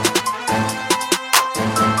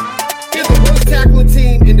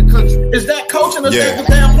coaching us that the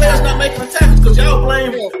damn players not making the tackles because y'all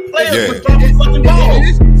blame players for dropping fucking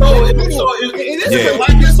balls. So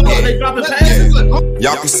they dropping passes.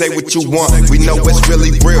 Y'all can say what you want. We know it's really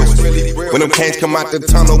real. When them canes come out the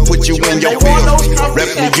tunnel, put you in your field.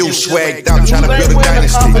 Reppin' you, swagged out, trying to build a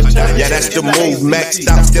dynasty. Yeah, that's the move. Maxed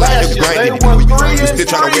out, still out here grinding. We still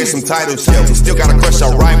trying to win some titles. Yeah, we still gotta crush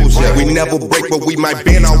our rivals. Yeah, we never break what we might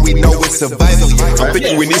bend. All we know is survival. I'm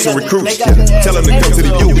thinking we need some recruits. Tell them to come to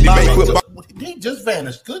the U. He just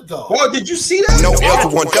vanished. Good God. Boy, did you see that? No L to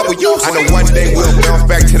 1W. I know one day we'll bounce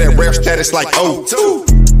back to that rare status like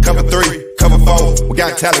 0-2. Cover 3, cover 4. We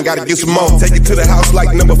got talent, gotta get some more. Take it to the house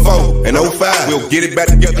like number 4 and 05. We'll get it back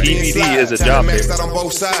together. DVD is a job. On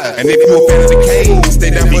both sides. And if you a fan of the Canes,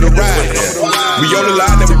 stay down for the ride. We on the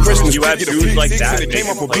line every Christmas. You have dudes like that. Came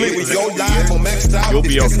up with Blink. We go live on Maxed Out. You'll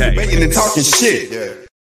be okay. Debating and talking shit.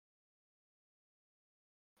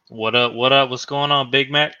 What up? What up? What's going on,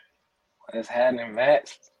 Big Mac? What's happening,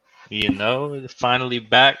 Max? You know, finally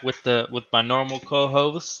back with my normal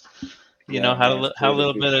co-host. You know, had a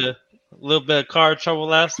little bit of car trouble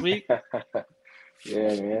last week. Yeah,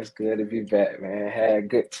 man, it's good to be back, man. Had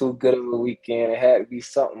too good of a weekend. It had to be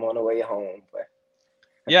something on the way home, but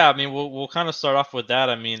yeah, I mean, we'll kind of start off with that.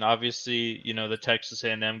 I mean, obviously, you know, the Texas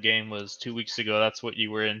A&M game was 2 weeks ago. That's what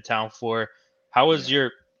you were in town for. How was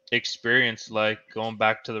your experience like going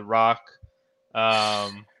back to the Rock?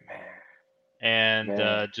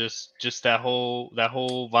 Just that whole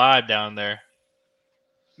vibe down there.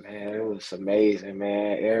 Man, it was amazing,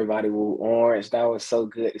 man. Everybody wore orange. That was so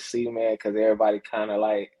good to see, man, because everybody kind of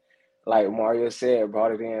like Mario said,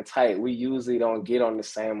 brought it in tight. We usually don't get on the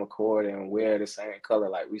same accord and wear the same color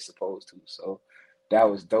like we supposed to. So that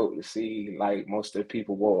was dope to see. Like most of the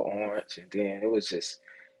people wore orange, and then it was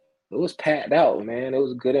packed out, man. It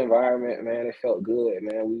was a good environment, man. It felt good,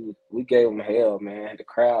 man. We gave them hell, man. The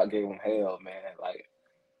crowd gave them hell, man. Like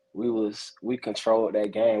we controlled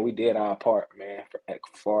that game. We did our part, man, as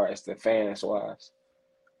far as the fans wise.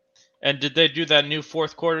 And did they do that new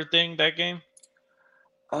fourth quarter thing that game?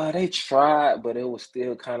 They tried, but it was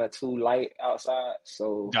still kind of too light outside.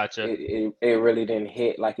 So gotcha. It really didn't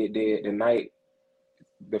hit like it did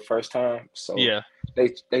the first time. So yeah,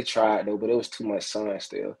 they tried though, but it was too much sun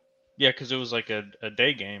still. Yeah, because it was like a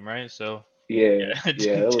day game, right? So yeah, it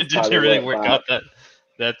didn't really work out that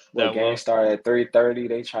game started at 3:30.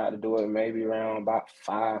 They tried to do it maybe around about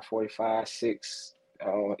 5:45, 6.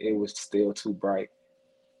 It was still too bright.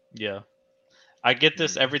 Yeah, I get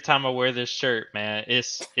this every time I wear this shirt, man.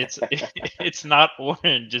 It's it's not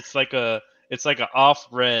orange. It's like a off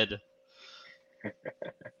red.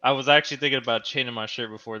 I was actually thinking about changing my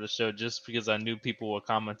shirt before the show just because I knew people would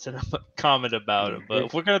comment about it.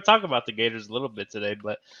 But we're gonna talk about the Gators a little bit today.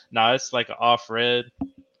 But no, it's like an off red.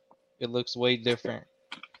 It looks way different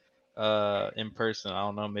in person. I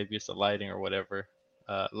don't know, maybe it's the lighting or whatever.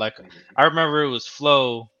 Like I remember it was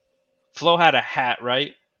Flo. Flo had a hat,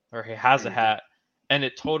 right? Or he has a hat, and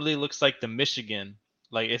it totally looks like the Michigan.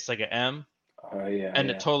 Like it's like an M. Oh yeah. And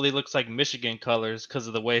it totally looks like Michigan colors because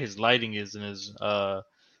of the way his lighting is in his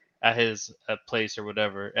at his place or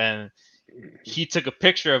whatever. And he took a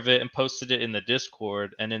picture of it and posted it in the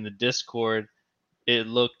Discord. And in the Discord, it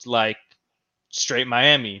looked like straight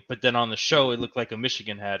Miami, but then on the show, it looked like a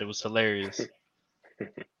Michigan hat. It was hilarious.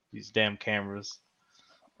 These damn cameras.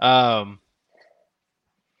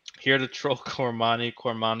 Here to troll Cormani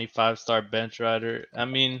 5-star bench rider. I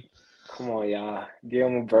mean, come on, y'all, give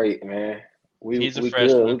him a break, man. He's a we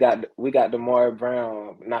freshman. Good. We got Damari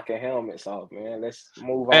Brown knocking helmets off, man. Let's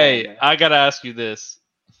move on. Hey, man. I gotta ask you this,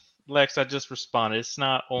 Lex. I just responded. It's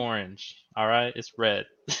not orange, all right? It's red.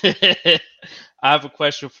 I have a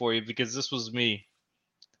question for you because this was me.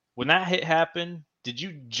 When that hit happened, did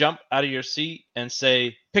you jump out of your seat and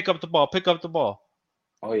say, "Pick up the ball, pick up the ball"?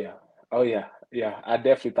 Oh yeah. I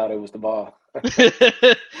definitely thought it was the ball.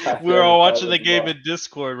 We were all watching the game in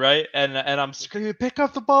Discord, right? And I'm screaming, "Pick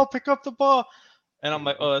up the ball, pick up the ball!" And I'm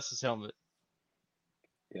like, "Oh, that's his helmet."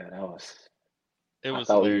 Yeah, that was. It was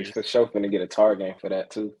I thought hilarious. we were for sure going to get a tar game for that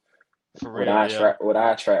too. For real, with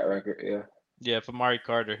our track record, yeah. Yeah, if Amari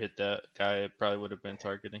Carter hit that guy, it probably would have been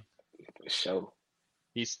targeting. For sure.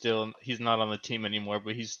 He's not on the team anymore,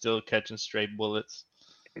 but he's still catching stray bullets.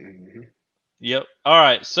 Mm-hmm. Yep. All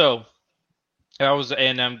right, so that was the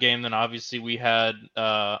A&M game. Then obviously we had.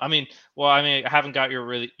 I haven't got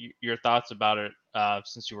your thoughts about it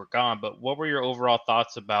since you were gone. But what were your overall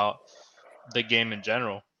thoughts about the game in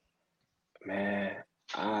general? Man,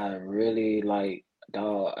 I really like,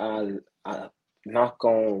 dog. I knock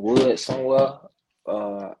on wood somewhere.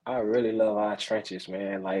 I really love our trenches,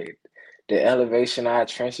 man. Like the elevation our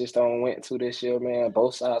trenches went to this year, man.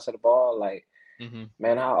 Both sides of the ball, like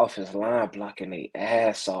Man, our offensive line blocking their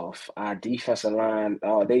ass off. Our defensive line,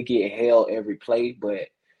 they get held every play, but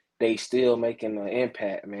they still making an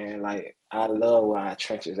impact, man. Like, I love where our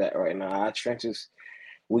trenches at right now. Our trenches,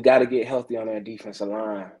 we got to get healthy on that defensive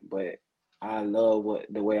line, but I love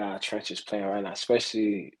the way our trenches playing right now,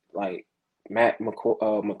 especially like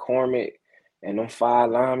McCormick and them 5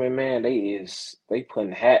 linemen, man. They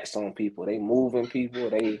putting hats on people. They moving people.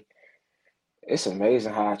 It's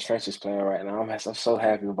amazing how our trenches playing right now. I'm so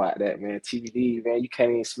happy about that, man. TBD, man, you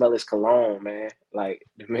can't even smell his cologne, man. Like,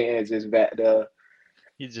 the man just back there.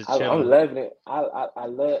 He's just I'm chilling. loving it. I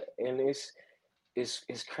love, and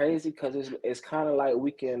it's crazy because it's kind of like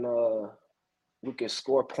we can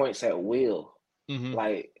score points at will.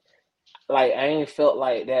 Like I ain't felt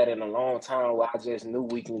like that in a long time where I just knew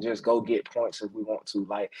we can just go get points if we want to.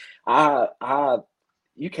 Like,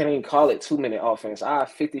 you can't even call it 2-minute offense. Our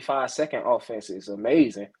 55-second offense is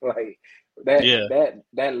amazing. Like,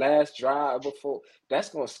 that last drive before, that's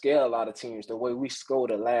gonna scare a lot of teams the way we score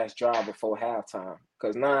the last drive before halftime.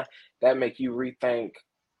 Because now that make you rethink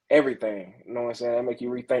everything. You know what I'm saying? That make you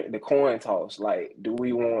rethink the coin toss. Like, do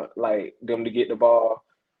we want like them to get the ball?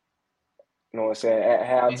 You know what I'm saying? At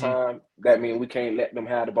halftime, that means we can't let them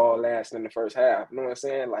have the ball last in the first half. You know what I'm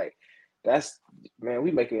saying? Like, that's, man,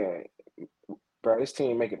 bro, this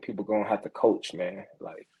team making people gonna have to coach, man.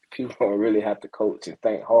 Like, people gonna really have to coach and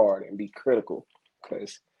think hard and be critical.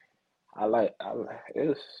 Cause I like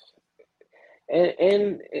it.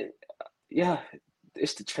 Yeah,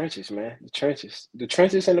 it's the trenches, man. The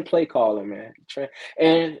trenches and the play calling, man.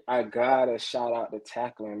 And I gotta shout out the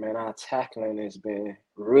tackling, man. Our tackling has been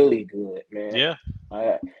really good, man. Yeah.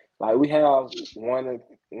 Like we have one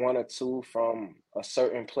or two from a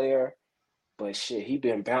certain player, but shit, he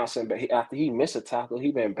been bouncing back. After he missed a tackle,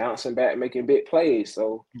 he been bouncing back, making big plays.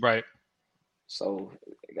 So right. So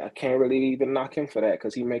I can't really even knock him for that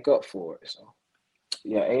because he make up for it. So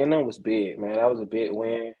yeah, A&M was big, man. That was a big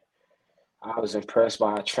win. I was impressed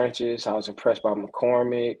by our trenches. I was impressed by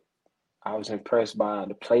McCormick. I was impressed by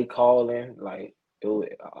the play calling, like it was,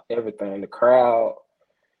 everything. The crowd.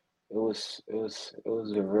 It was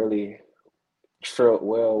a really trip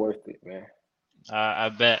well worth it, man. I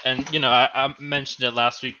bet. And, I mentioned it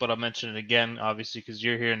last week, but I'll mention it again, obviously, because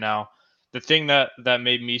you're here now. The thing that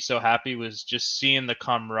made me so happy was just seeing the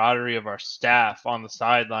camaraderie of our staff on the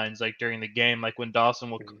sidelines, like during the game, like when Dawson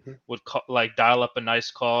would call, like dial up a nice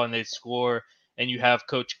call and they'd score, and you have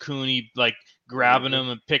Coach Cooney like grabbing them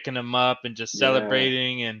and picking them up and just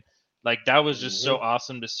celebrating, and like that was just so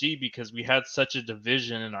awesome to see because we had such a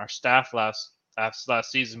division in our staff last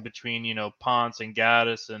season between Ponce and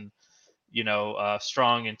Gaddis and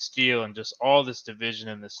Strong and Steele and just all this division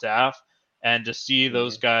in the staff. And to see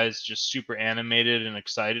those guys just super animated and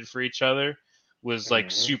excited for each other was like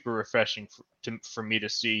super refreshing for me to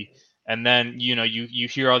see. And then, you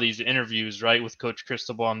hear all these interviews, right, with Coach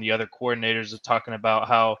Cristobal and the other coordinators of talking about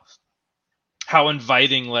how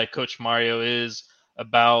inviting like Coach Mario is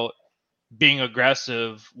about being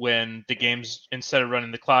aggressive when the game's instead of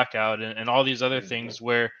running the clock out and all these other things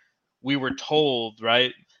where we were told,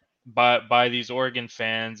 right, by these Oregon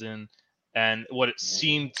fans and what it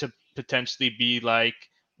seemed to potentially be like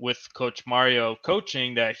with Coach Mario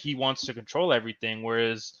coaching that he wants to control everything,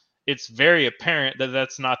 whereas it's very apparent that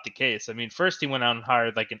that's not the case. I mean, first he went out and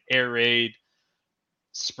hired like an air raid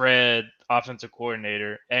spread offensive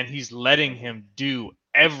coordinator, and he's letting him do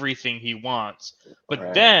everything he wants.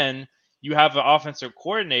 But then you have an offensive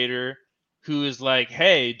coordinator who is like,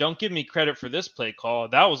 hey, don't give me credit for this play call.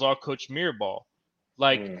 That was all Coach Mirabal.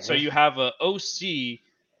 Like, so you have a OC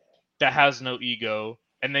that has no ego,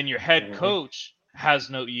 and then your head coach has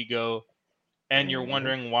no ego, and you're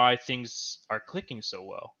wondering why things are clicking so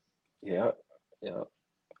well. Yeah.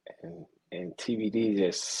 And TBD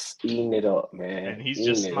just eating it up, man. And he's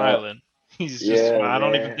just smiling. He's just smiling. I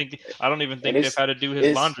don't even think they've had to do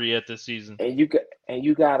his laundry yet this season. And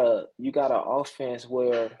you got an offense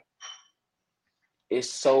where it's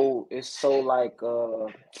so like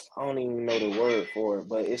I don't even know the word for it,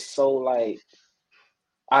 but it's so like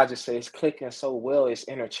I just say it's clicking so well. It's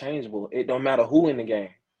interchangeable. It don't matter who in the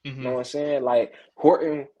game. You know what I'm saying? Like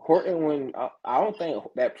Horton. When I don't think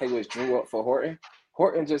that play was drew up for Horton.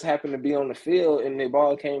 Horton just happened to be on the field and the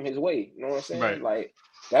ball came his way. You know what I'm saying? Right. Like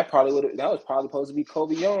that was probably supposed to be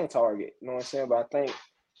Kobe Young target. You know what I'm saying? But I think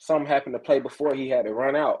something happened to play before he had to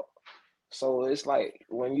run out. So it's like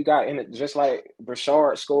when you got in it, just like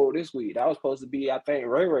Brashard scored this week, that was supposed to be, I think,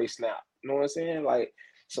 Ray snap. You know what I'm saying? Like,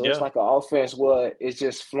 so it's like an offense where it's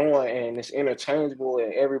just flowing and it's interchangeable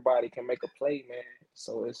and everybody can make a play, man.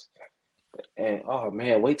 So oh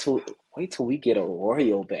man, wait till we get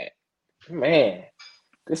Arroyo back. Man,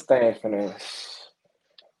 this thing finna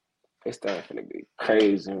be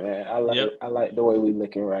crazy, man. Yep. I like the way we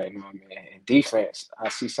looking right now, man. And defense, I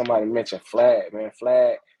see somebody mention Flag, man.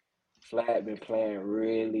 Flag been playing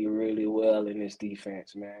really, really well in this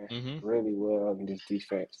defense, man. Mm-hmm. Really well in this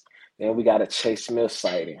defense. Then we got a Chase Smith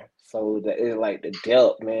sighting. So it's like the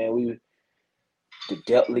depth, man. The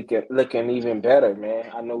depth looking even better,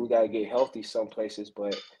 man. I know we gotta get healthy some places,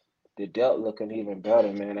 but the depth looking even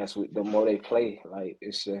better, man. That's what the more they play. Like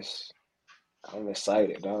it's just I'm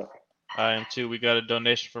excited, dog. I am too. We got a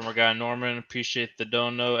donation from our guy Norman. Appreciate the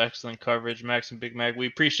dono. Excellent coverage, Max and Big Mac. We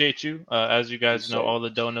appreciate you. As you guys know, all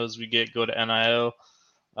the donos we get go to NIL.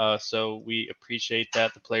 So we appreciate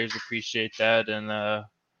that. The players appreciate that. And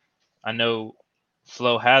I know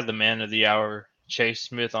Flo had the man of the hour, Chase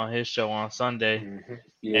Smith, on his show on Sunday. Mm-hmm.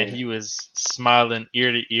 Yeah. And he was smiling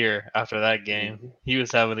ear to ear after that game. Mm-hmm. He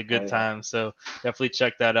was having a good time. So definitely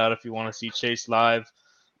check that out if you want to see Chase live.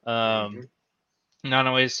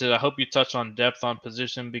 Nana said, I hope you touch on depth on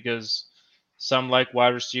position because some like wide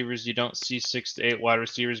receivers, you don't see 6 to 8 wide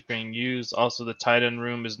receivers being used. Also, the tight end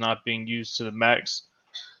room is not being used to the max.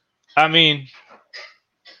 I mean,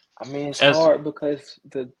 it's hard because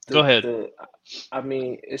go ahead.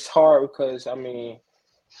 It's hard because I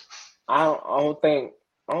don't think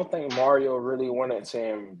Mario really wanted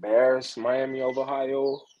to embarrass Miami of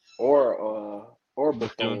Ohio or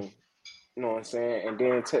Bethune. You know what I'm saying? And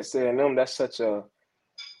then Texas A&M, that's such a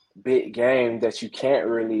big game that you can't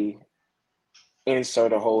really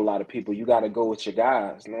insert a whole lot of people. You got to go with your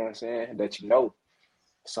guys. You know what I'm saying? That you know.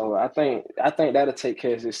 So I think that'll take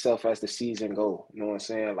care of itself as the season go. You know what I'm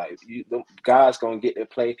saying? Like the guys gonna get to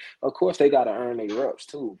play. Of course, they got to earn their reps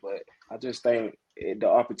too. But I just think the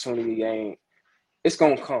opportunity ain't. It's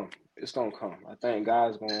gonna come. It's gonna come. I think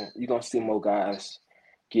you're gonna see more guys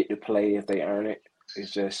get to play if they earn it.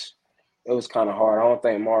 It was kind of hard. I don't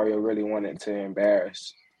think Mario really wanted to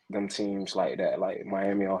embarrass them teams like that, like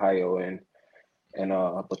Miami, Ohio, and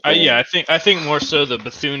Bethune. Yeah, I think more so the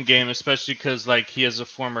Bethune game, especially because like he has a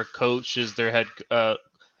former coach, is their head, a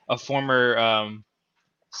former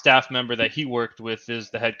staff member that he worked with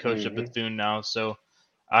is the head coach of Bethune now. So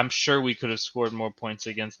I'm sure we could have scored more points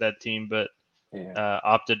against that team, but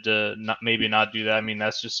opted to not do that. I mean,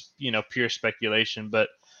 that's just pure speculation. But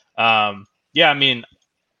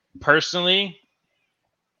personally,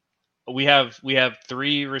 we have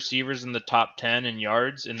 3 receivers in the top 10 in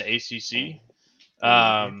yards in the ACC.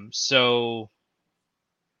 So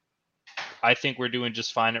I think we're doing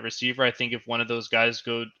just fine at receiver. I think if one of those guys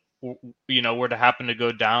were to happen to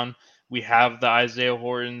go down, we have the Isaiah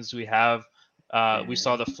Hortons. We have we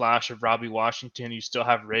saw the flash of Robbie Washington. You still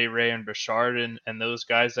have Ray and Bashard and those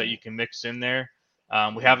guys that you can mix in there.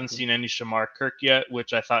 We haven't seen any Shamar Kirk yet,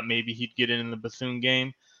 which I thought maybe he'd get in the Bethune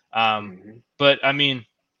game. But I mean,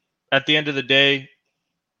 at the end of the day,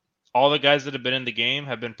 all the guys that have been in the game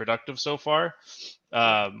have been productive so far,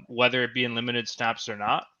 whether it be in limited snaps or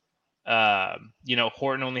not.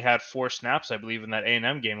 Horton only had 4 snaps, I believe, in that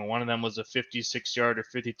A&M game, and one of them was a 56-yard or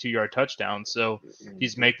 52-yard touchdown. So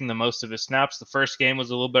he's making the most of his snaps. The first game was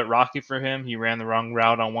a little bit rocky for him. He ran the wrong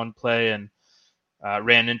route on one play and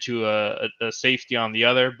ran into a safety on the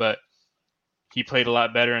other, but he played a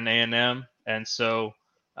lot better in A&M. And so,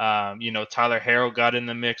 Tyler Harrell got in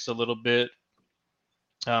the mix a little bit.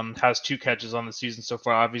 Has 2 catches on the season so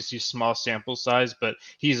far. Obviously, small sample size, but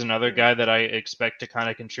he's another guy that I expect to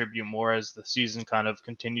kind of contribute more as the season kind of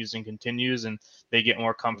continues, and they get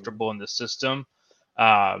more comfortable in the system.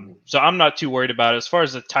 So I'm not too worried about it. As far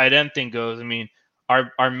as the tight end thing goes, I mean,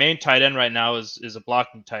 our main tight end right now is a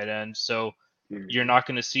blocking tight end, so you're not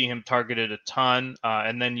going to see him targeted a ton.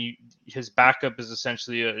 And then his backup is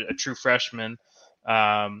essentially a true freshman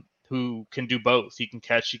who can do both. He can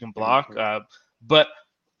catch, he can block. But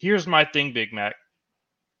here's my thing, Big Mac.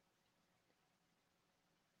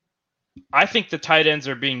 I think the tight ends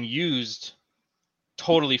are being used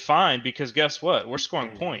totally fine because guess what? We're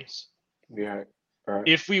scoring points. Yeah. Right.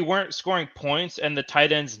 If we weren't scoring points and the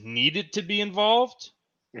tight ends needed to be involved,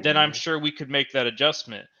 then I'm sure we could make that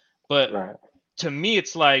adjustment. But to me,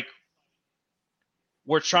 it's like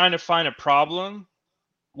we're trying to find a problem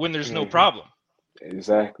when there's no problem.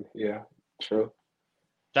 Exactly. Yeah. True.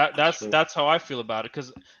 That's how I feel about it,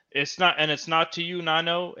 because it's not to you,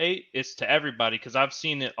 908. It's to everybody, because I've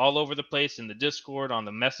seen it all over the place in the Discord, on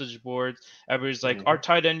the message boards. Everybody's like, our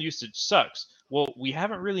tight end usage sucks. Well, we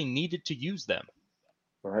haven't really needed to use them.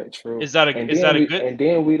 Right. True. Is that a good? And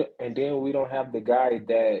then we don't have the guy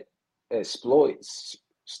that exploits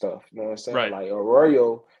stuff. You know what I'm saying? Right. Like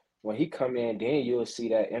Arroyo, when he come in, then you'll see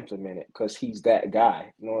that implemented because he's that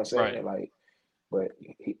guy. You know what I'm saying? Right. Like But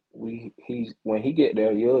when he get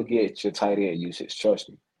there, you'll get your tight end usage. Trust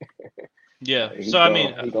me. Yeah. He So I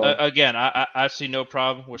mean, going he going. again, I see no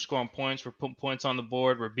problem. We're scoring points. We're putting points on the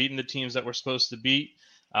board. We're beating the teams that we're supposed to beat.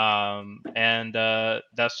 And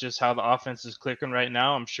that's just how the offense is clicking right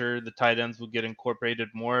now. I'm sure the tight ends will get incorporated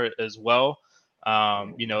more as well.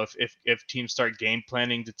 If teams start game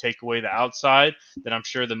planning to take away the outside, then I'm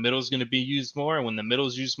sure the middle is going to be used more. And when the middle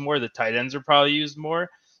is used more, the tight ends are probably used more.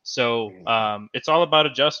 So it's all about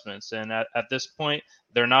adjustments. And at this point,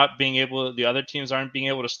 the other teams aren't being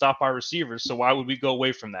able to stop our receivers. So why would we go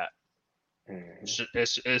away from that?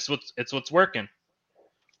 It's what's working.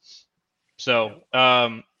 So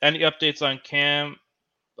any updates on Cam?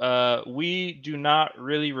 We do not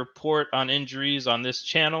really report on injuries on this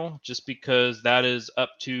channel just because that is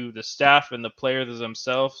up to the staff and the players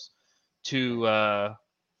themselves to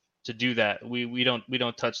do that. We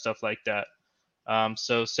don't touch stuff like that.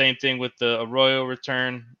 So same thing with the Arroyo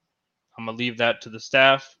return. I'm gonna leave that to the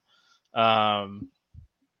staff. And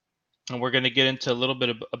we're going to get into a little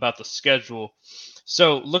bit about the schedule.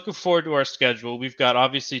 So looking forward to our schedule. We've got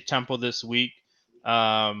obviously Temple this week.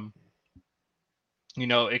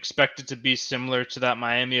 Expected to be similar to that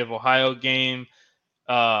Miami of Ohio game.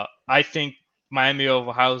 I think Miami of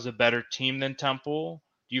Ohio is a better team than Temple.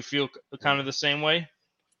 Do you feel kind of the same way?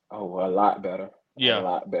 Oh, a lot better. Yeah. A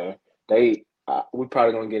lot better. We're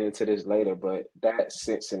probably gonna get into this later, but that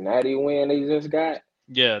Cincinnati win they just got.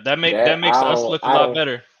 Yeah, that makes us look a lot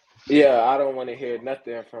better. Yeah, I don't want to hear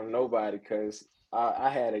nothing from nobody because I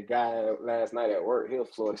had a guy last night at work. He was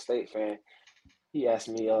a Florida State fan. He asked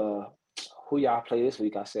me, who y'all play this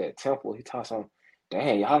week? I said Temple. He talks on,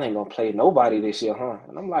 dang, y'all ain't gonna play nobody this year, huh?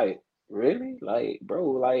 And I'm like, really? Like,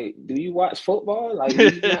 bro, like, do you watch football? Like,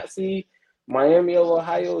 do you not see Miami of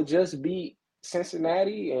Ohio just beat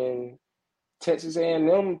Cincinnati and Texas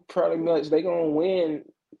A&M pretty much they gonna win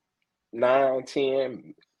 9,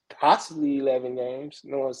 10, possibly 11 games.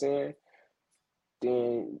 You know what I'm saying?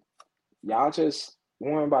 Then y'all just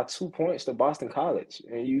won by 2 points to Boston College,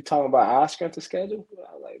 and you talking about our strength of schedule?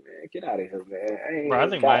 I'm like, man, get out of here, man. I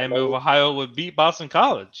think Miami of Ohio would beat Boston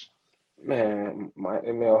College. Man,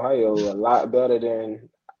 Miami of Ohio a lot better than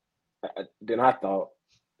I thought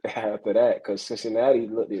after that because Cincinnati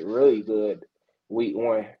looked really good week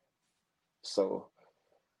 1. So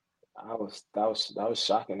that was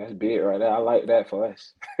shocking. That's big right there. I like that for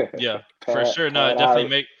us. Yeah, for sure. No, it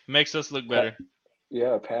definitely makes us look better.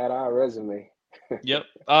 Pad our resume. Yep.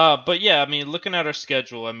 But yeah, I mean, looking at our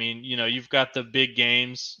schedule, I mean, you've got the big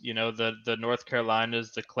games, the North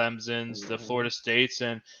Carolinas, the Clemsons, the Florida States,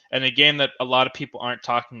 and a game that a lot of people aren't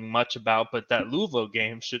talking much about, but that Louisville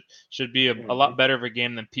game should be a lot better of a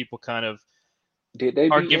game than people kind of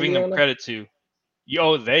are giving them credit to.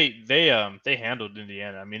 Yo, they handled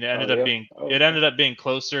Indiana. I mean, it ended up being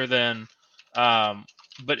closer than,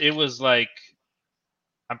 but it was like,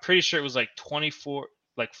 I'm pretty sure it was like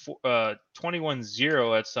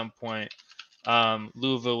 21-0 at some point.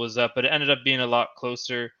 Louisville was up, but it ended up being a lot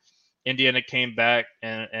closer. Indiana came back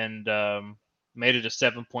and made it a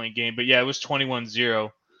 7-point game. But yeah, it was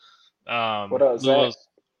 21-0. What else?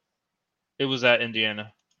 It was at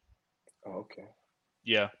Indiana. Oh, okay.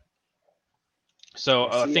 Yeah. So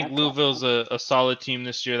I think Louisville's a solid team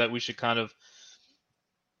this year that we should kind of,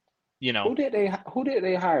 Who did they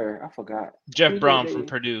hire? I forgot. Jeff Brom from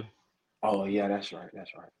Purdue. Oh yeah, that's right.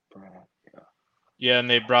 Brom. Yeah, and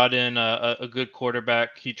they brought in a good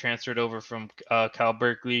quarterback. He transferred over from Cal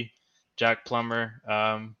Berkeley, Jack Plummer.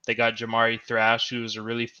 They got Jamari Thrash, who's a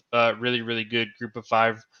really really good group of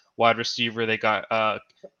 5 wide receiver. They got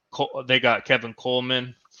Kevin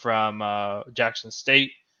Coleman from Jackson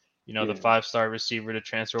State. The 5-star receiver to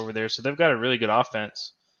transfer over there. So they've got a really good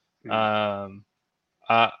offense. I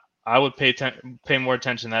would pay more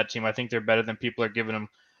attention to that team. I think they're better than people are giving them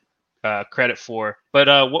credit for.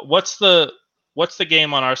 But what's the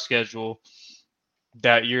game on our schedule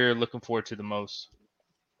that you're looking forward to the most?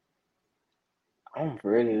 I'm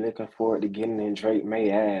really looking forward to getting in Drake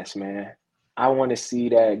May ass, man. I want to see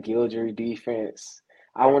that Guillory defense.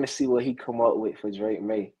 I want to see what he come up with for Drake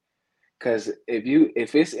May. Because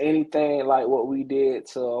if it's anything like what we did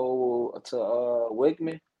to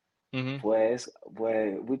Wickman, we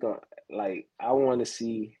gonna I want to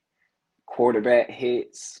see quarterback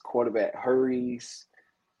hits, quarterback hurries,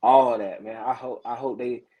 all that, man. I hope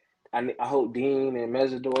Dean and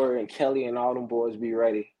Mesidor and Kelly and all them boys be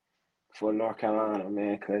ready for North Carolina,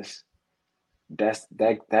 man. Because that's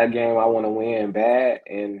that game I want to win bad,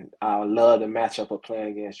 and I love the matchup of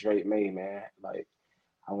playing against Drake May, man. Like.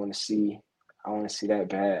 I want to see that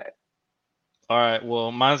bad. All right.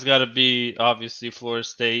 Well, mine's got to be obviously Florida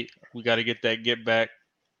State. We got to get that get back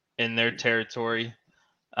in their territory.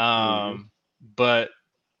 Mhm. But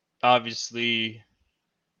obviously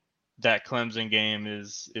that Clemson game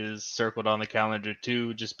is circled on the calendar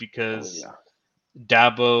too, just Oh because yeah.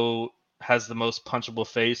 Dabo has the most punchable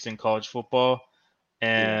face in college football,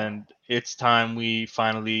 Yeah. and it's time we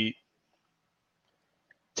finally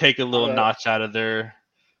take a All little right. notch out of their.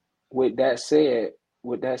 With that said,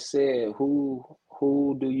 who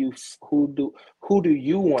do you who do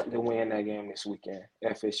you want to win that game this weekend?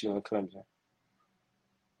 FSU and Clemson.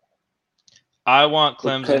 I want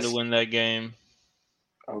Clemson to Because win that game.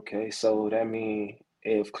 okay, so that means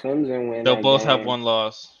if Clemson win They'll that both have game, one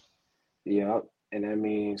loss. yep, and that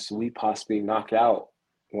means we possibly knock out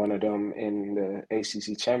one of them in the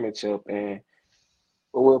ACC championship, and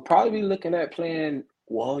we'll probably be looking at playing.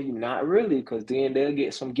 Well, not really, because then they'll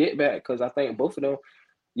get some get back. Because I think both of them,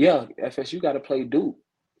 yeah, FSU got to play Duke,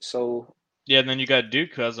 so Yeah, and then you got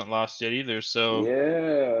Duke who hasn't lost yet either. So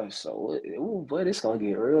yeah, so ooh, but it's gonna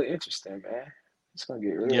get real interesting, man. It's gonna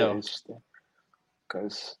get real yeah, interesting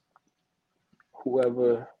because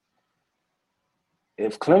whoever,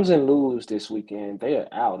 if Clemson lose this weekend, they are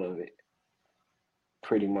out of it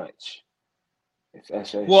pretty much. If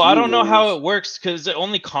well, I SSU don't know how lose, it works because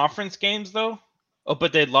only conference games though. Oh,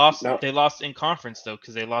 but they lost. no, They lost in conference though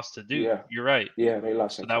because they lost to Duke. yeah, You're right. yeah, they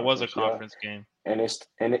lost So in that was a conference, yeah, conference game.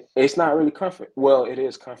 and it's not really conference. Well, it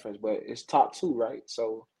is conference, but it's top two, right?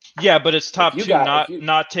 So Yeah, but it's if top you two, got if not you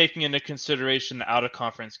not taking into consideration the out of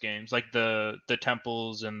conference games like the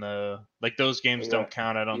Temples and the like those games yeah, don't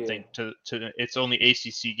count. I don't yeah. think to it's only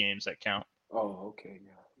ACC games that count. Oh, okay,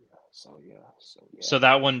 yeah, yeah. So yeah. So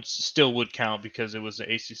that one still would count because it was the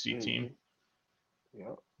ACC team. Mm-hmm.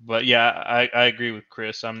 Yeah. But yeah, I agree with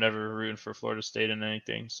Chris. I'm never rooting for Florida State in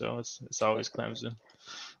anything, so it's always Clemson.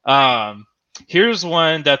 Here's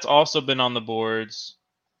one that's also been on the boards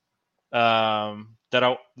that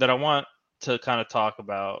I want to kind of talk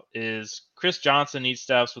about is Chris Johnson needs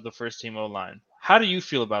staffs with the first team O line. How do you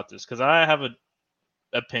feel about this? Because I have an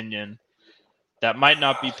opinion that might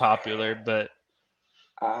not be popular, but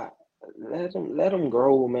I let them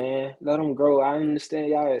grow, man. Let them grow. I understand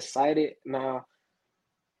y'all excited now.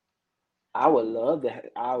 I would love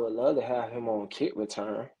to have him on kick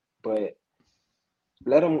return, but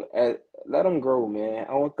let him let him grow, man.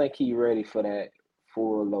 I don't think he ready for that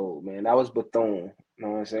full load, man. That was Bethune. You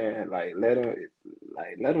know what I'm saying?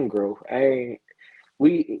 Let him grow. I ain't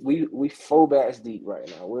we four backs deep right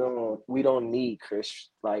now. We don't need Chris.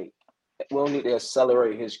 Like we don't need to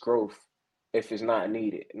accelerate his growth if it's not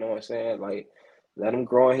needed. You know what I'm saying? Like let him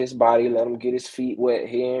grow in his body. Let him get his feet wet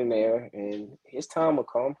here and there, and his time will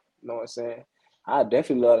come. You know what I'm saying? I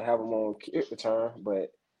definitely love to have him on kick return,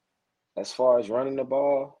 but as far as running the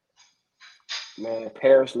ball, man,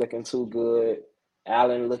 Parrish looking too good.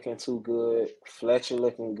 Allen looking too good. Fletcher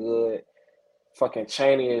looking good. Fucking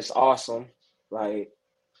Chaney is awesome. Like,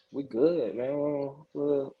 we good, man.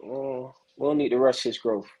 We don't need to rush his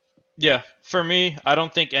growth. yeah, for me, I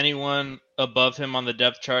don't think anyone above him on the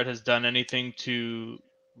depth chart has done anything to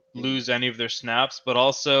lose any of their snaps, but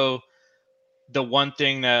also the one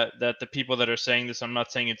thing that the people that are saying this, I'm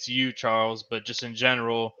not saying it's you, Charles, but just in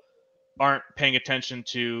general, aren't paying attention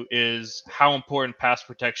to is how important pass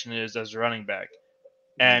protection is as a running back.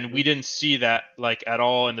 And we didn't see that like at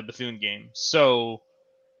all in the Bethune game. So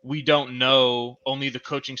we don't know, only the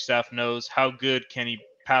coaching staff knows how good can he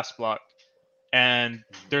pass block. And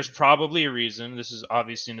there's probably a reason. This is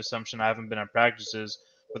obviously an assumption. I haven't been at practices,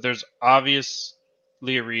 but there's obviously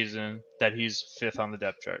a reason that he's fifth on the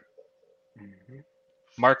depth chart.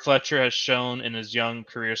 Mark Fletcher has shown in his young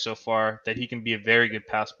career so far that he can be a very good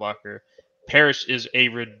pass blocker. Parrish is a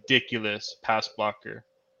ridiculous pass blocker.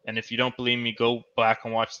 And if you don't believe me, go back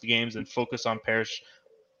and watch the games and focus on Parrish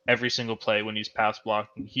every single play when he's pass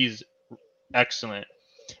blocking. He's excellent.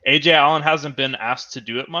 AJ Allen hasn't been asked to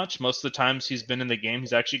do it much. Most of the times he's been in the game,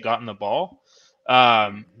 he's actually gotten the ball.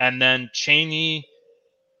 And then Chaney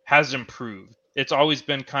has improved. It's always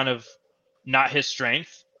been kind of not his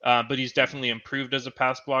strength, but he's definitely improved as a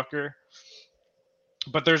pass blocker.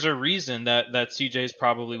 But there's a reason that CJ is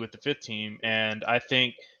probably with the fifth team, and I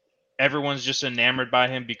think everyone's just enamored by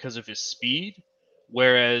him because of his speed,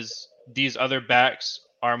 whereas these other backs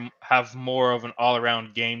have more of an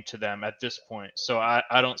all-around game to them at this point. So I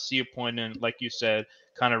don't see a point in, like you said,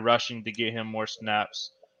 kind of rushing to get him more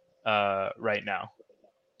snaps right now.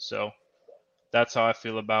 So that's how I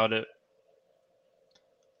feel about it.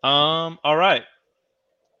 All right.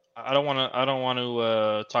 I don't want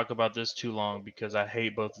to talk about this too long because I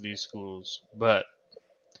hate both of these schools. But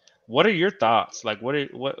what are your thoughts? Like, what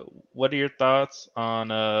are your thoughts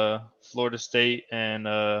on Florida State and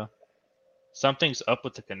Something's up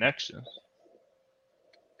with the connection.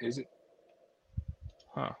 Is it?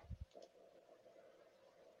 Huh.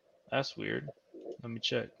 That's weird. Let me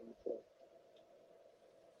check.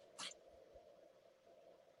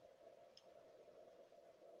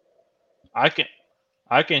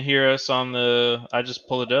 I can hear us on the. I just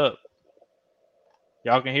pull it up.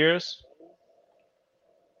 Y'all can hear us?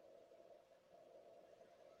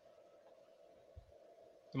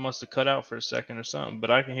 It must have cut out for a second or something, but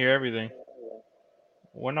I can hear everything.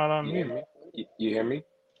 We're not on You mute. hear me? You hear me?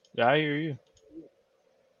 Yeah, I hear you.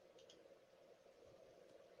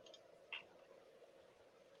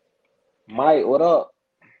 Mike, what up?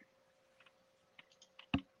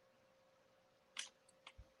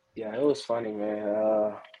 Yeah, it was funny,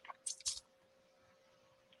 man.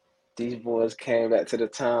 These boys came back to the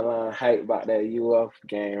timeline hype about that UF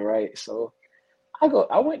game, right? So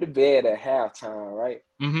I went to bed at halftime, right?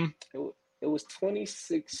 Mm-hmm. It was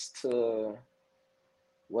 26 to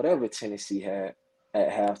whatever Tennessee had at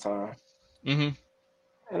halftime. Mm-hmm.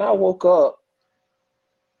 And I woke up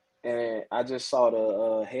and I just saw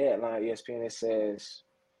the headline ESPN. It says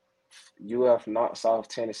UF knocks off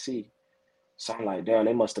Tennessee. So I'm like, damn,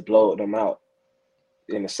 they must have blowed them out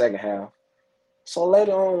in the second half. So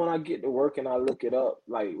later on, when I get to work and I look it up,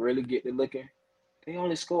 like really get to looking, they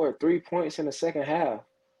only scored 3 points in the second half.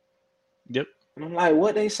 Yep. And I'm like,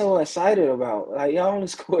 what they so excited about? Like, y'all only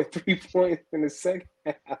scored 3 points in the second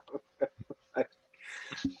half.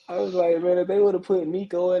 I was like, man, if they would have put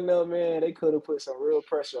Nico in there, man, they could have put some real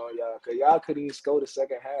pressure on y'all. Because y'all couldn't even score the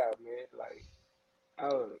second half, man. Like,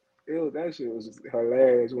 that shit was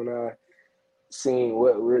hilarious when I seen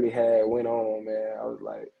what really had went on, man. I was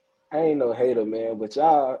like, I ain't no hater, man, but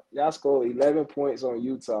y'all scored 11 points on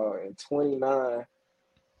Utah and 29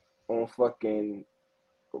 on fucking,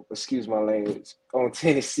 excuse my language, on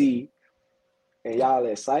Tennessee, and y'all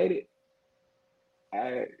excited.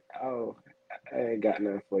 I ain't got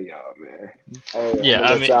nothing for y'all, man. Yeah,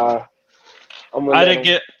 I mean,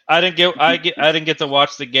 I didn't get to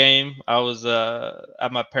watch the game. I was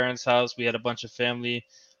at my parents' house. We had a bunch of family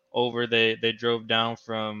over. They drove down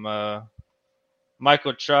from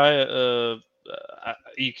Michael.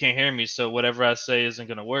 You can't hear me, so whatever I say isn't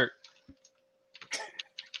gonna work.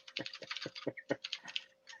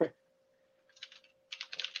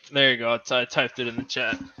 There you go. I typed it in the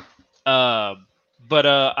chat. But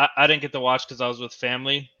I didn't get to watch because I was with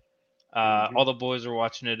family. All the boys were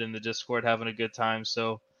watching it in the Discord, having a good time.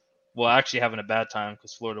 So, well, actually having a bad time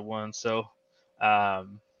because Florida won. So, I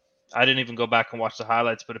didn't even go back and watch the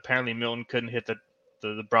highlights. But apparently Milton couldn't hit the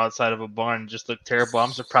broadside of a barn. It just looked terrible.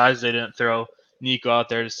 I'm surprised they didn't throw Nico out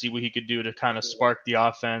there to see what he could do to kind of spark the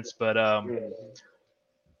offense. But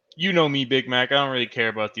you know me, Big Mac. I don't really care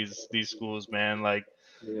about these schools, man. Like,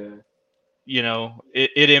 yeah. You know,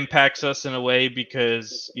 it impacts us in a way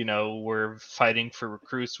because, you know, we're fighting for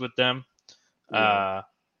recruits with them. Yeah.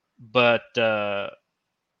 But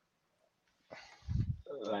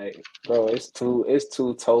like, bro, it's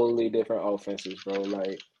two totally different offenses, bro.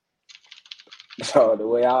 Like, so the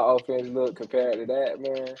way our offense look compared to that,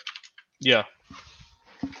 man. Yeah.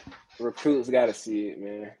 Recruits got to see it,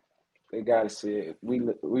 man. They got to see it.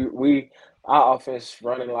 We our offense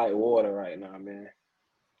running like water right now, man.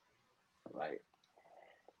 Like,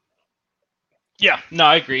 yeah, no,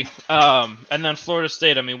 I agree. And then Florida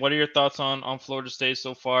State. I mean, what are your thoughts on Florida State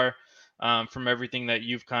so far? From everything that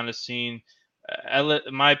you've kind of seen,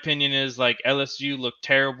 my opinion is like LSU looked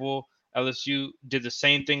terrible. LSU did the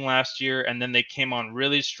same thing last year, and then they came on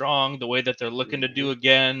really strong. The way that they're looking to do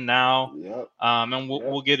again now, and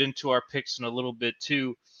we'll get into our picks in a little bit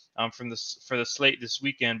too, for the slate this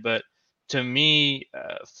weekend. But to me,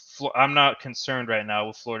 I'm not concerned right now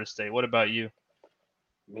with Florida State. What about you?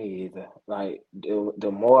 Me either. Like,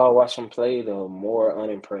 the more I watch them play, the more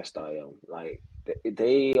unimpressed I am. Like,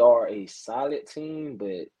 they are a solid team,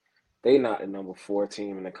 but they're not the number 4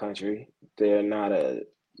 team in the country. They're not a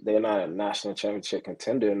national championship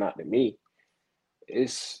contender, not to me. I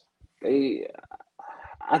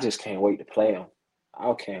just can't wait to play them.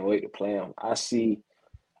 I can't wait to play them. I see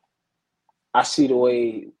the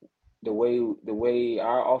way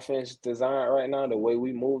our offense is designed right now, the way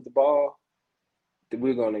we move the ball, that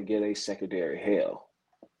we're gonna get a secondary hell.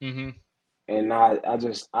 Mm-hmm. And I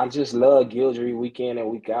just love Guidry week in and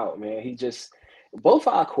week out, man. Both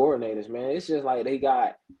our coordinators, man. It's just like they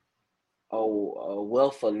got a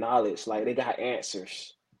wealth of knowledge. Like, they got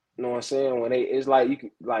answers. You know what I'm saying? It's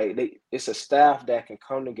like it's a staff that can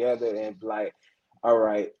come together and be like, all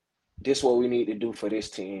right, this is what we need to do for this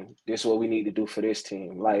team. This is what we need to do for this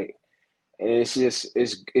team. Like, And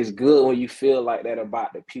it's good when you feel like that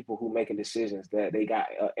about the people who making decisions, that they got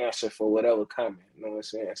an answer for whatever coming. You know what I'm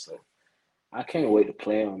saying? So I can't wait to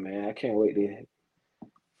play them, man. I can't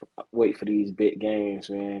wait for these big games,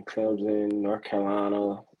 man. Clemson, North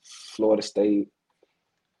Carolina, Florida State.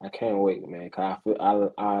 I can't wait, man. Cause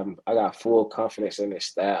I got full confidence in their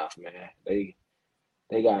staff, man. They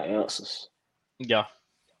got answers. Yeah.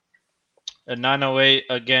 At 908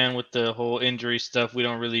 again with the whole injury stuff, we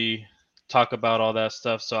don't really talk about all that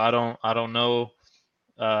stuff, so I don't know,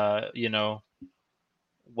 you know,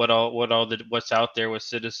 what's out there with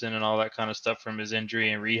Citizen and all that kind of stuff from his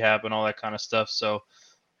injury and rehab and all that kind of stuff. So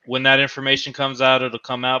when that information comes out, it'll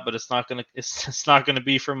come out, but it's not gonna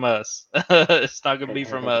be from us. It's not gonna be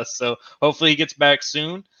from us. So hopefully he gets back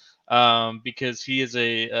soon, because he is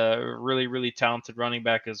a really, really talented running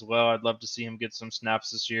back as well. I'd love to see him get some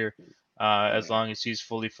snaps this year, as long as he's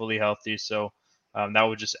fully healthy. So that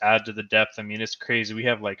would just add to the depth. I mean, it's crazy. We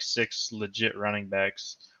have like 6 legit running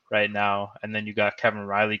backs right now, and then you got Kevin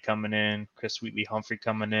Riley coming in, Chris Wheatley-Humphrey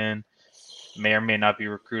coming in. May or may not be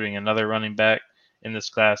recruiting another running back in this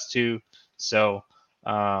class too. So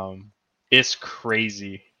it's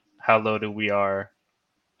crazy how loaded we are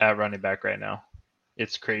at running back right now.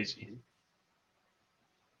 It's crazy.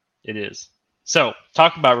 It is. So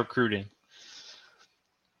talk about recruiting.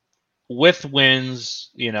 With wins,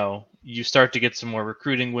 you know, you start to get some more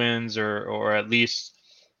recruiting wins or at least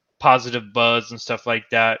positive buzz and stuff like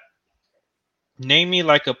that. Name me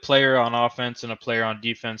like a player on offense and a player on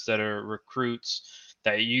defense that are recruits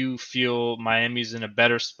that you feel Miami's in a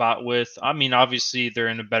better spot with. I mean, obviously they're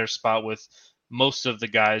in a better spot with most of the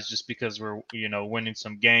guys just because we're, you know, winning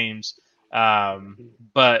some games.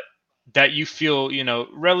 But that you feel, you know,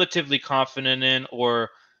 relatively confident in, or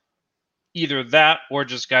either that or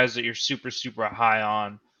just guys that you're super, super high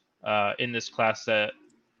on in this class that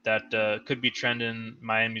could be trending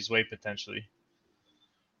Miami's way potentially.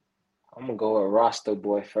 I'm gonna go with roster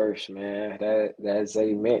boy first, man. That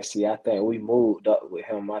Zay Mincy. I think we moved up with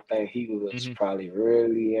him. I think he was probably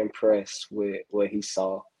really impressed with what he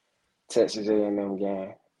saw Texas A&M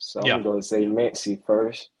game. So I'm gonna go with Zay Mincy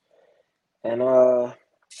first. And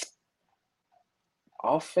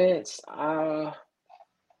offense,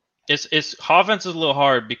 It's offense is a little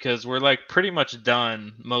hard because we're like pretty much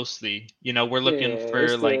done mostly. You know, we're looking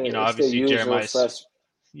for like, you know, obviously Jeremiah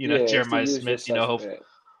Smith, you know,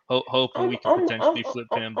 hoping we can potentially flip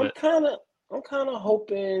him. But I'm kind of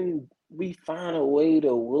hoping we find a way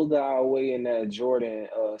to wiggle our way in that Jordan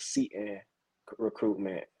Seaton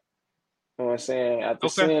recruitment. You know what I'm saying? After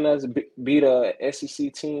seeing us beat a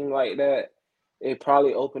SEC team like that, it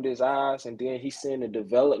probably opened his eyes, and then he's seeing the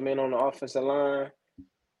development on the offensive line.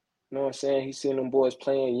 You know what I'm saying? He's seeing them boys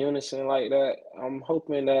playing in unison like that. I'm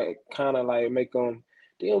hoping that kind of like make them.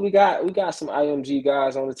 Then we got some IMG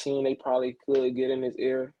guys on the team. They probably could get in his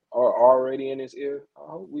ear or already in his ear.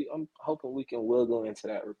 I'm hoping we can wiggle into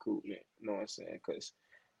that recruitment. You know what I'm saying? Because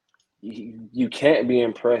you can't be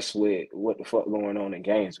impressed with what the fuck going on in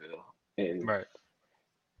Gainesville and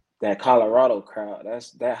that Colorado crowd.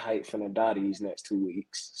 That hype finna die these next 2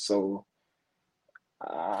 weeks. So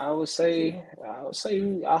I would say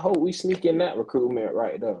I hope we sneak in that recruitment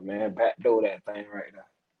right there, man. Backdoor that thing right there.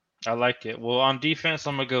 I like it. Well, on defense,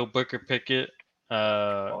 I'm gonna go Booker Pickett.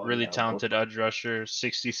 Really talented edge rusher,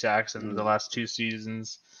 60 sacks in the last 2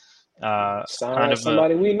 seasons. Sounds like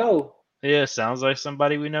somebody we know. Yeah, sounds like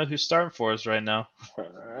somebody we know who's starting for us right now. All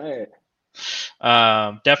right.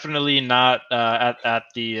 Definitely not at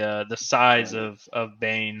the size of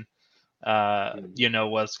Bain. You know,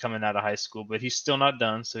 was coming out of high school, but he's still not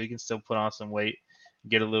done, so he can still put on some weight,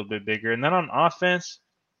 get a little bit bigger. And then on offense,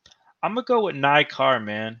 I'm gonna go with Nye Carr,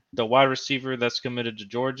 man, the wide receiver that's committed to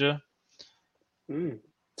Georgia.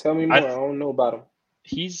 Tell me more. I don't know about him.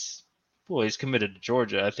 He's committed to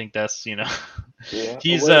Georgia. I think that's, you know, yeah.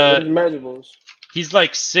 He's what measurables? He's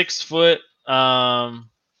like 6 foot. Oh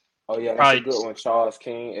yeah, that's a good one. Charles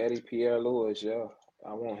King, Eddie Pierre-Louis. Yeah.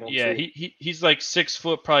 I want him. Yeah, too. he's like 6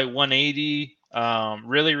 foot, probably 180.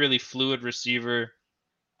 Really, really fluid receiver.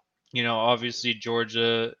 You know, obviously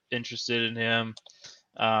Georgia interested in him.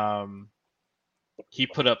 He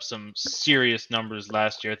put up some serious numbers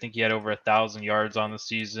last year. I think he had over 1,000 yards on the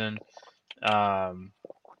season.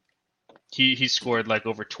 He scored like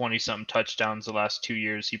over 20-something touchdowns the last 2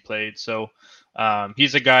 years he played. So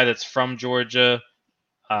he's a guy that's from Georgia.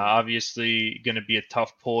 Obviously going to be a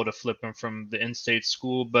tough pull to flip him from the in-state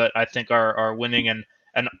school, but I think our winning and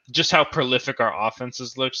just how prolific our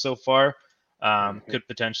offenses look so far could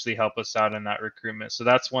potentially help us out in that recruitment. So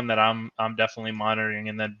that's one that I'm definitely monitoring.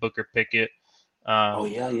 And then Booker Pickett, Oh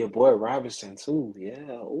yeah, your boy Robinson too.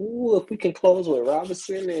 Yeah. Ooh, if we can close with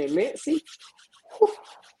Robinson and Nancy.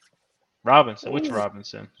 Robinson, which Ooh.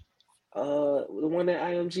 Robinson? The one at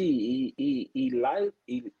IMG,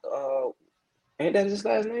 ain't that his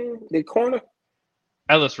last name? The corner,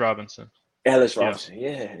 Ellis Robinson. Ellis Yeah. Robinson.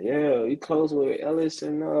 Yeah. You close with Ellis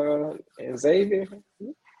and Xavier.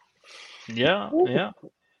 Yeah. Ooh. Yeah.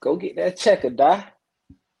 Go get that checker, die.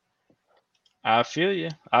 I feel you.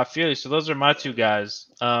 So those are my two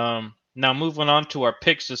guys. Now moving on to our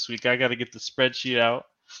picks this week. I got to get the spreadsheet out.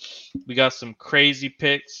 We got some crazy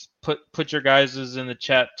picks. Put your guys's in the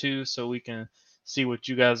chat too, so we can see what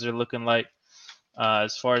you guys are looking like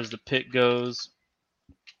as far as the pick goes.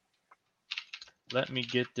 Let me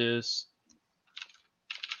get this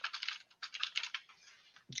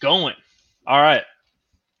going. All right.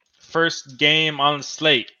 First game on the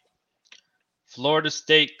slate. Florida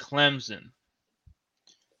State, Clemson.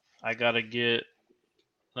 I got to get,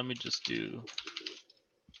 let me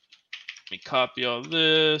copy all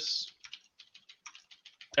this.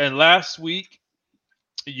 And last week,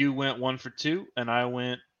 you went 1 for 2, and I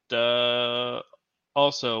went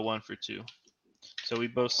also 1 for 2. So we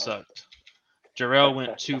both sucked. Jarrell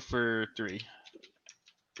went 2 for 3.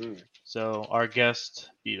 So our guest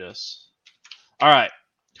beat us. All right.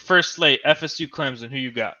 First slate, FSU Clemson. Who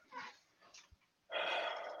you got?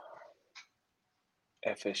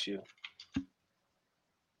 FSU.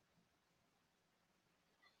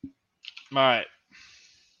 All right.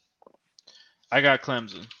 I got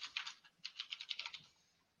Clemson.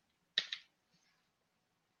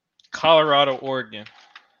 Colorado, Oregon.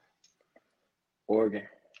 Oregon.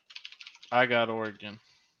 I got Oregon.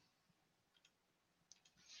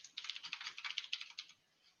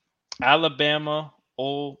 Alabama,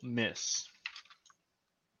 Ole Miss.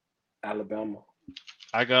 Alabama.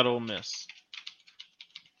 I got Ole Miss.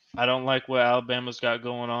 I don't like what Alabama's got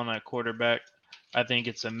going on at quarterback. I think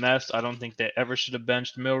it's a mess. I don't think they ever should have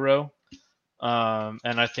benched Milroe. And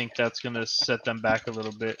I think that's going to set them back a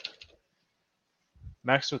little bit.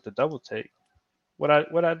 Max with the double take. What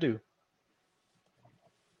I do?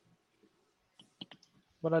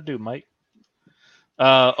 What I do, Mike?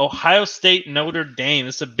 Ohio State, Notre Dame.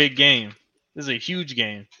 This is a big game. This is a huge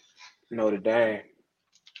game. Notre Dame.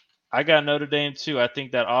 I got Notre Dame too. I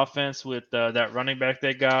think that offense with that running back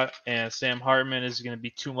they got and Sam Hartman is going to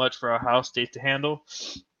be too much for Ohio State to handle.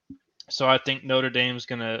 So I think Notre Dame's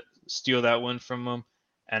going to steal that win from them.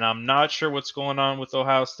 And I'm not sure what's going on with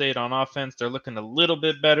Ohio State on offense. They're looking a little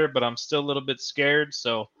bit better, but I'm still a little bit scared.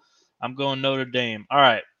 So I'm going Notre Dame. All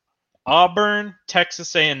right. Auburn,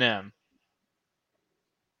 Texas A&M.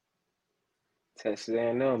 Texas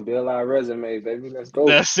A&M. Build our resume, baby. Let's go.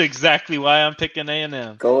 That's exactly why I'm picking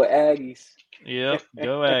A&M. Go Aggies. Yep.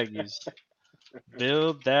 Go Aggies.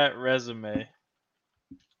 Build that resume.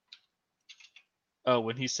 Oh,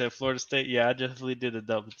 when he said Florida State, yeah, I definitely did a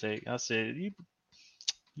double take. I said, you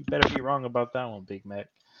better be wrong about that one, Big Mac.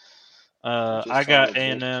 I got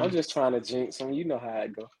A&M. I'm just trying to jinx them. You know how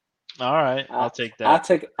it go. All right, I'll take that.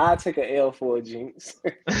 I'll take an L for a jinx.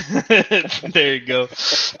 There you go.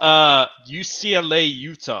 UCLA,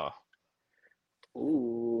 Utah.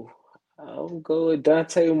 Ooh, I'll go with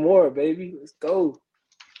Dante Moore, baby. Let's go.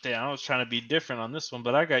 Damn, I was trying to be different on this one,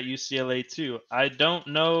 but I got UCLA too. I don't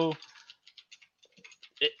know.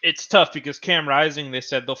 It's tough because Cam Rising, they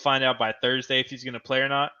said they'll find out by Thursday if he's going to play or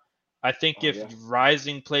not. I think if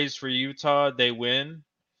Rising plays for Utah, they win.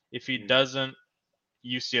 If he doesn't,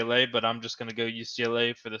 UCLA, but I'm just going to go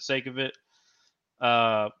UCLA for the sake of it.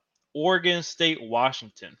 Oregon State,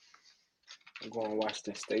 Washington. I'm going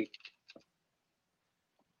Washington State.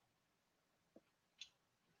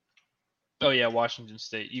 Oh, yeah, Washington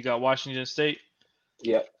State. You got Washington State?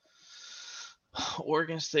 Yep.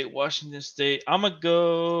 Oregon State, Washington State. I'm gonna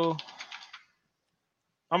go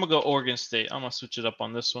Oregon State. I'm gonna switch it up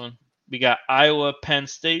on this one. We got Iowa, Penn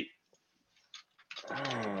State.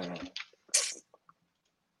 I'm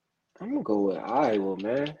gonna go with Iowa,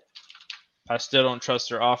 man. I still don't trust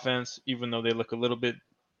their offense, even though they look a little bit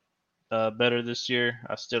better this year.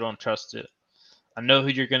 I still don't trust it. I know who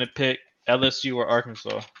you're gonna pick: LSU or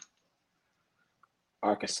Arkansas.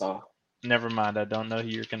 Arkansas. Never mind. I don't know who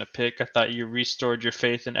you're going to pick. I thought you restored your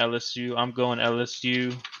faith in LSU. I'm going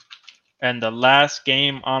LSU. And the last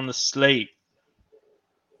game on the slate,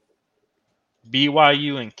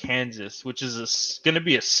 BYU and Kansas, which is going to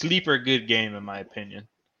be a sleeper good game in my opinion.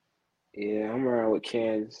 Yeah, I'm around with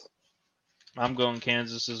Kansas. I'm going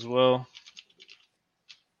Kansas as well.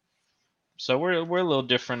 So we're a little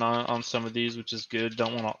different on some of these, which is good.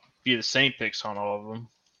 Don't want to be the same picks on all of them.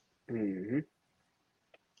 Mm-hmm.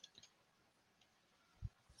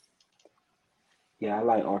 Yeah, I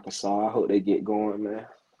like Arkansas. I hope they get going, man.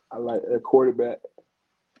 I like their quarterback.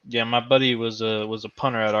 Yeah, my buddy was a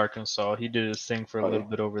punter at Arkansas. He did his thing for a Oh, little yeah.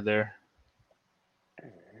 bit over there.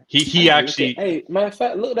 He I gotta look at. actually Hey, matter of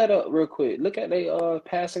fact, look that up real quick. Look at their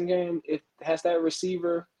passing game. It has that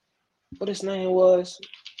receiver. What his name was?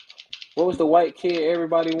 What was the white kid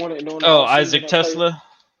everybody wanted during the Isaac offseason that played? Tesla.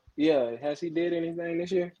 Yeah, has he did anything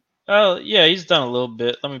this year? Oh yeah, he's done a little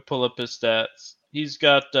bit. Let me pull up his stats. He's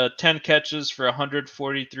got 10 catches for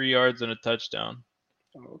 143 yards and a touchdown.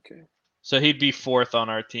 Oh, okay. So he'd be fourth on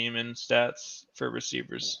our team in stats for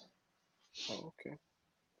receivers. Oh, okay.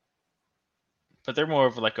 But they're more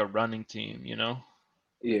of like a running team, you know?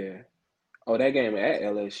 Yeah. Oh, that game at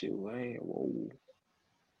LSU. Man, whoa.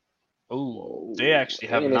 Oh, they actually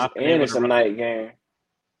have And not been able it's to a run. night game.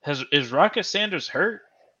 Is Rocket Sanders hurt?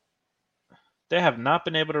 They have not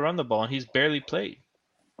been able to run the ball, and he's barely played.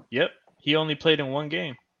 Yep, he only played in one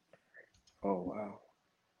game. Oh, wow.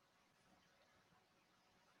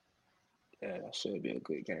 Yeah, that should be a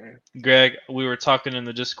good game. Greg, we were talking in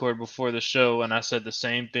the Discord before the show, and I said the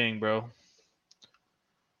same thing, bro.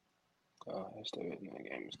 Oh, that's the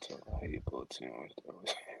game is tough. I hate both teams.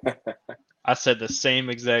 I said the same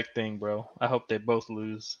exact thing, bro. I hope they both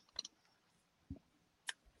lose.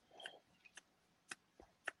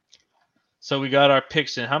 So we got our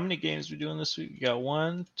picks in. How many games we doing this week? We got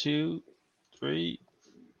 1, 2, 3,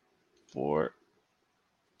 4,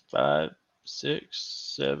 5, 6,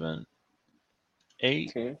 7,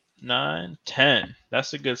 8, 9, 10.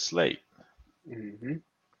 That's a good slate. Mm-hmm.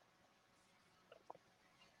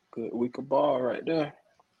 Good week of ball right there.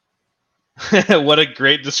 What a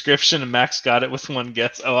great description. Max got it with one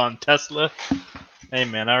guess. Oh, on Tesla. Hey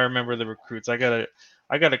man, I remember the recruits. I got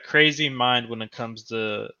a crazy mind when it comes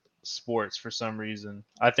to sports for some reason.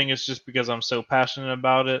 I think it's just because I'm so passionate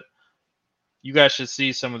about it. You guys should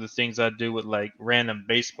see some of the things I do with like random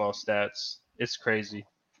baseball stats. It's crazy.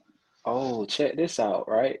 Oh, check this out,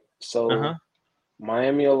 right? So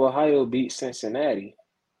Miami of Ohio beat Cincinnati.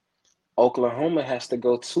 Oklahoma has to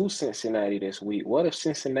go to Cincinnati this week. What if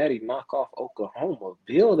Cincinnati knock off Oklahoma?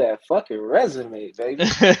 Build that fucking resume, baby.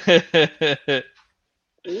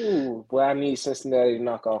 Ooh, boy, I need Cincinnati to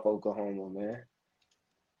knock off Oklahoma, man.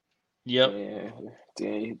 Yep. Yeah,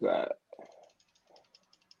 then you got.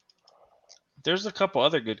 There's a couple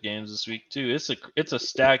other good games this week too. It's a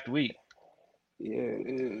stacked week. Yeah,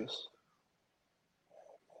 it is.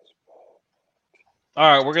 All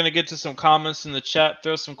right, we're gonna get to some comments in the chat.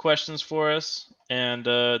 Throw some questions for us, and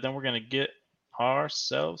then we're gonna get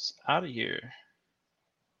ourselves out of here.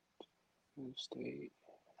 State.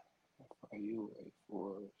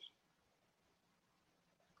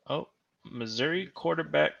 Oh, Missouri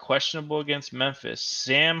quarterback questionable against Memphis.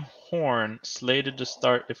 Sam Horn slated to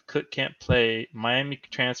start if Cook can't play. Miami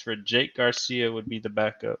transfer Jake Garcia would be the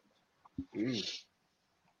backup.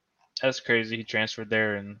 That's crazy. He transferred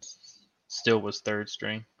there and still was third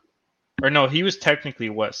string. Or no, he was technically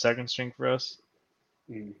what, second string for us?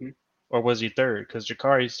 Mm-hmm. Or was he third? Because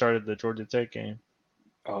Jakari started the Georgia Tech game.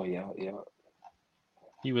 Oh, yeah.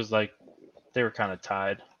 He was like, they were kind of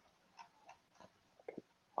tied.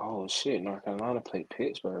 Oh, shit. North Carolina played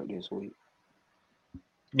Pittsburgh this week.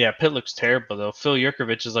 Yeah, Pitt looks terrible, though. Phil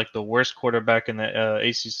Yurkovich is like the worst quarterback in the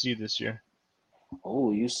ACC this year.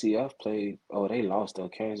 Oh, UCF played. Oh, they lost, though.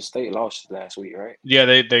 Kansas State lost last week, right? Yeah,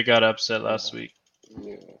 they got upset last week.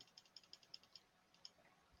 Yeah.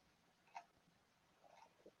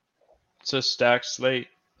 It's a stacked slate.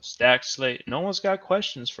 Stacked slate. No one's got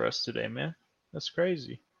questions for us today, man. That's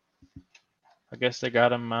crazy. I guess they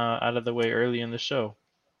got him out of the way early in the show.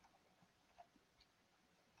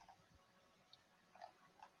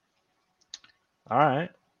 All right.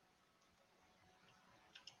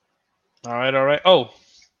 Oh,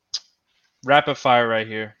 rapid fire right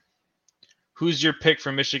here. Who's your pick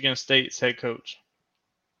for Michigan State's head coach?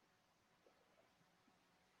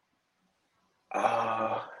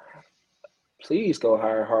 Please go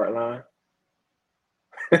hire Heartline.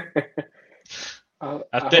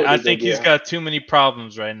 I think he's got too many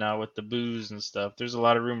problems right now with the booze and stuff. There's a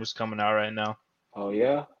lot of rumors coming out right now. Oh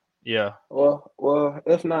yeah. Yeah. Well,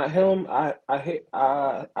 if not him, did I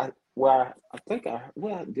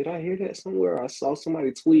hear that somewhere? I saw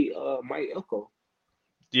somebody tweet Mike Elko.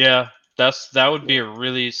 Yeah, that would be a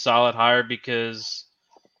really solid hire because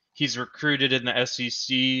he's recruited in the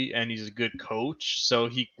SEC and he's a good coach, so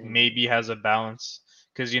he maybe has a balance.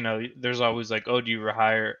 Because there's always like, oh, do you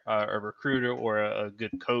hire a recruiter or a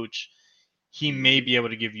good coach? He may be able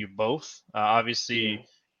to give you both. Obviously,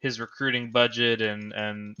 his recruiting budget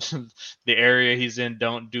and the area he's in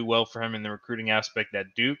don't do well for him in the recruiting aspect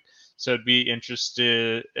at Duke. So it'd be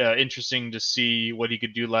interesting to see what he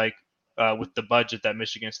could do with the budget that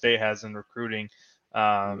Michigan State has in recruiting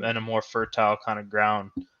and a more fertile kind of ground.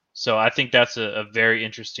 So I think that's a very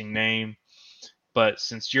interesting name. But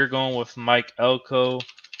since you're going with Mike Elko,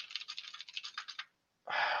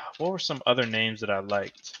 what were some other names that I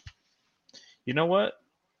liked? You know what?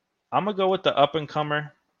 I'm going to go with the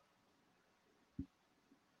up-and-comer.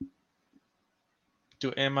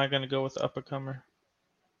 Am I going to go with the up-and-comer?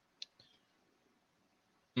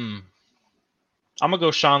 I'm going to go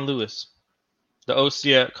Sean Lewis, the OC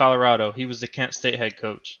at Colorado. He was the Kent State head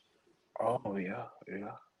coach. Oh, yeah.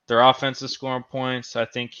 Their offensive scoring points, I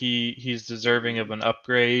think he's deserving of an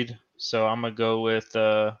upgrade. So I'm going to go with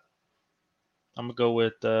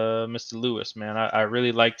Mr. Lewis, man. I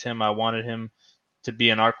really liked him. I wanted him to be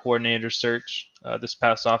in our coordinator search this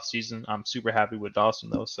past offseason. I'm super happy with Dawson,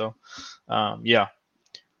 though. So, yeah.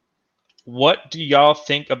 What do y'all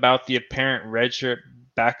think about the apparent redshirt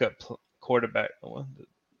backup quarterback?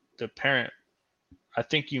 The apparent. I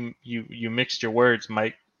think you mixed your words,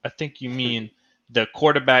 Mike. I think you mean the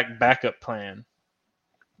quarterback backup plan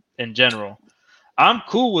in general. I'm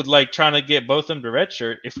cool with trying to get both of them to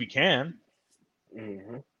redshirt if we can.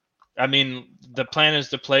 Mm-hmm. I mean, the plan is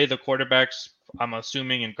to play the quarterbacks, I'm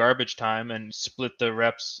assuming, in garbage time and split the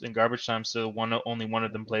reps in garbage time so only one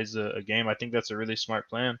of them plays a game. I think that's a really smart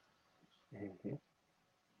plan. Mm-hmm.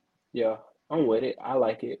 Yeah, I'm with it. I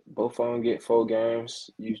like it. Both of them get 4 games.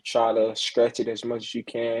 You try to stretch it as much as you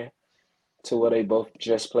can to where they both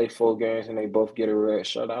just play 4 games and they both get a red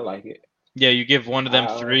shirt. I like it. Yeah, you give one of them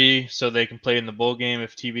 3 so they can play in the bowl game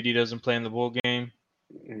if TBD doesn't play in the bowl game.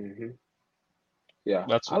 Mm-hmm. Yeah,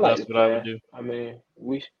 that's what I would do. I mean,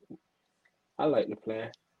 I like the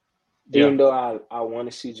plan. Yeah. Even though I want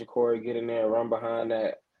to see Ja'Cory get in there and run behind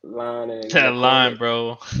that line. That line,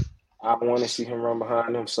 bro. I want to see him run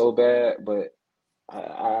behind them so bad, but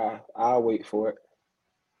I'll wait for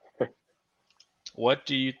it. What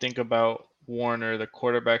do you think about Warner, the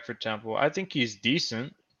quarterback for Temple? I think he's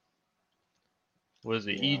decent. Was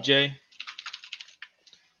it EJ?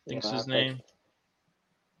 Think's his name.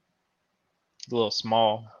 A little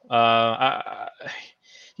small.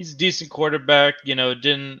 He's a decent quarterback.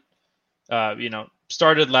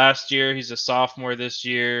 Started last year. He's a sophomore this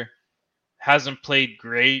year. Hasn't played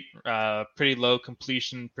great. Pretty low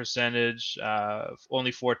completion percentage.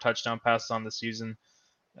 Only 4 touchdown passes on the season.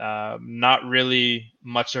 Not really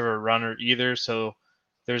much of a runner either. So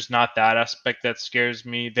there's not that aspect that scares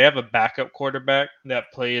me. They have a backup quarterback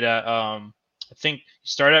that played at, I think he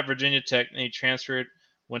started at Virginia Tech and he transferred,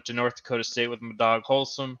 went to North Dakota State with my dog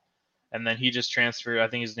Wholesome. And then he just transferred. I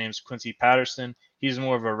think his name's Quincy Patterson. He's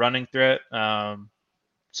more of a running threat.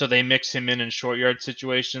 So they mix him in short yard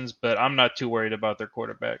situations, but I'm not too worried about their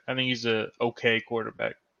quarterback. I think he's a okay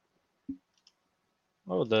quarterback.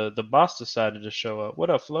 Oh, the boss decided to show up. What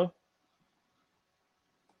up, Flo?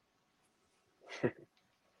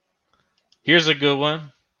 Here's a good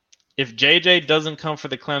one. If JJ doesn't come for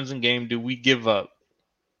the Clemson game, do we give up?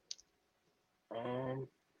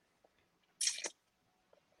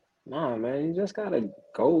 Nah, man, you just gotta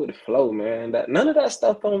go with the flow, man. None of that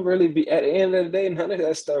stuff don't really be, at the end of the day, none of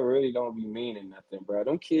that stuff really don't be meaning nothing, bro.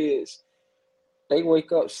 Them kids, they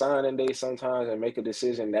wake up signing day sometimes and make a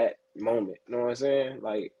decision that moment. You know what I'm saying?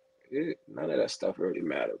 None of that stuff really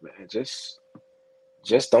matter, man. Just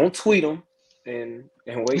don't tweet them and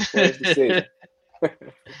wait for his decision.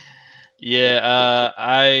 Yeah,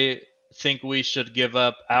 I think we should give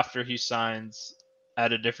up after he signs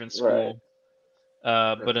at a different school. Right.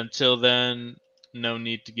 But until then, no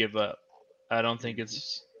need to give up. I don't think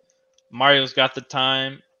it's Mario's got the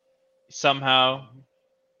time. Somehow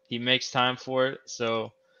he makes time for it.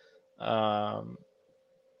 So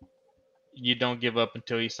you don't give up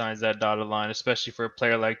until he signs that dotted line, especially for a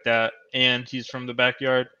player like that. And he's from the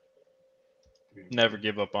backyard. Never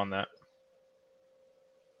give up on that.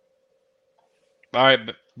 All right,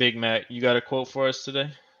 Big Mac, you got a quote for us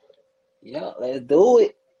today? Yeah, let's do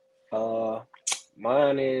it.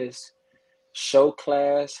 Mine is, show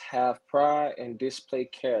class, have pride, and display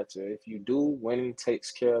character. If you do, winning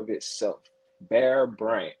takes care of itself. Bear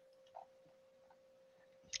Bryant.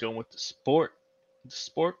 Going with the sport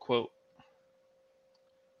quote.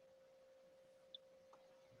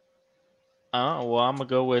 Well, I'm going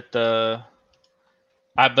to go with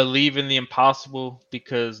I believe in the impossible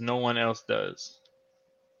because no one else does.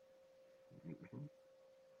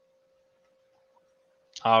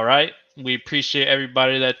 All right. We appreciate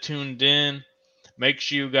everybody that tuned in. Make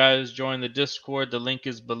sure you guys join the Discord. The link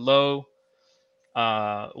is below.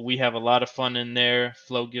 We have a lot of fun in there.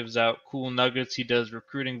 Flo gives out cool nuggets. He does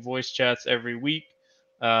recruiting voice chats every week.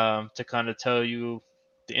 to kind of tell you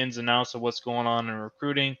the ins and outs of what's going on in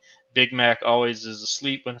recruiting. Big Mac always is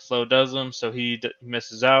asleep when Flo does them, so he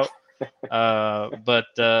misses out. But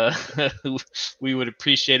we would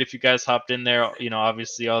appreciate if you guys hopped in there. You know,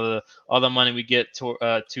 obviously all the money we get to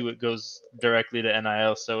it goes directly to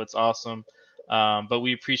NIL, so it's awesome. But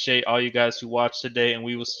we appreciate all you guys who watched today, and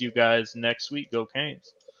we will see you guys next week. Go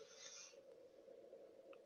Canes!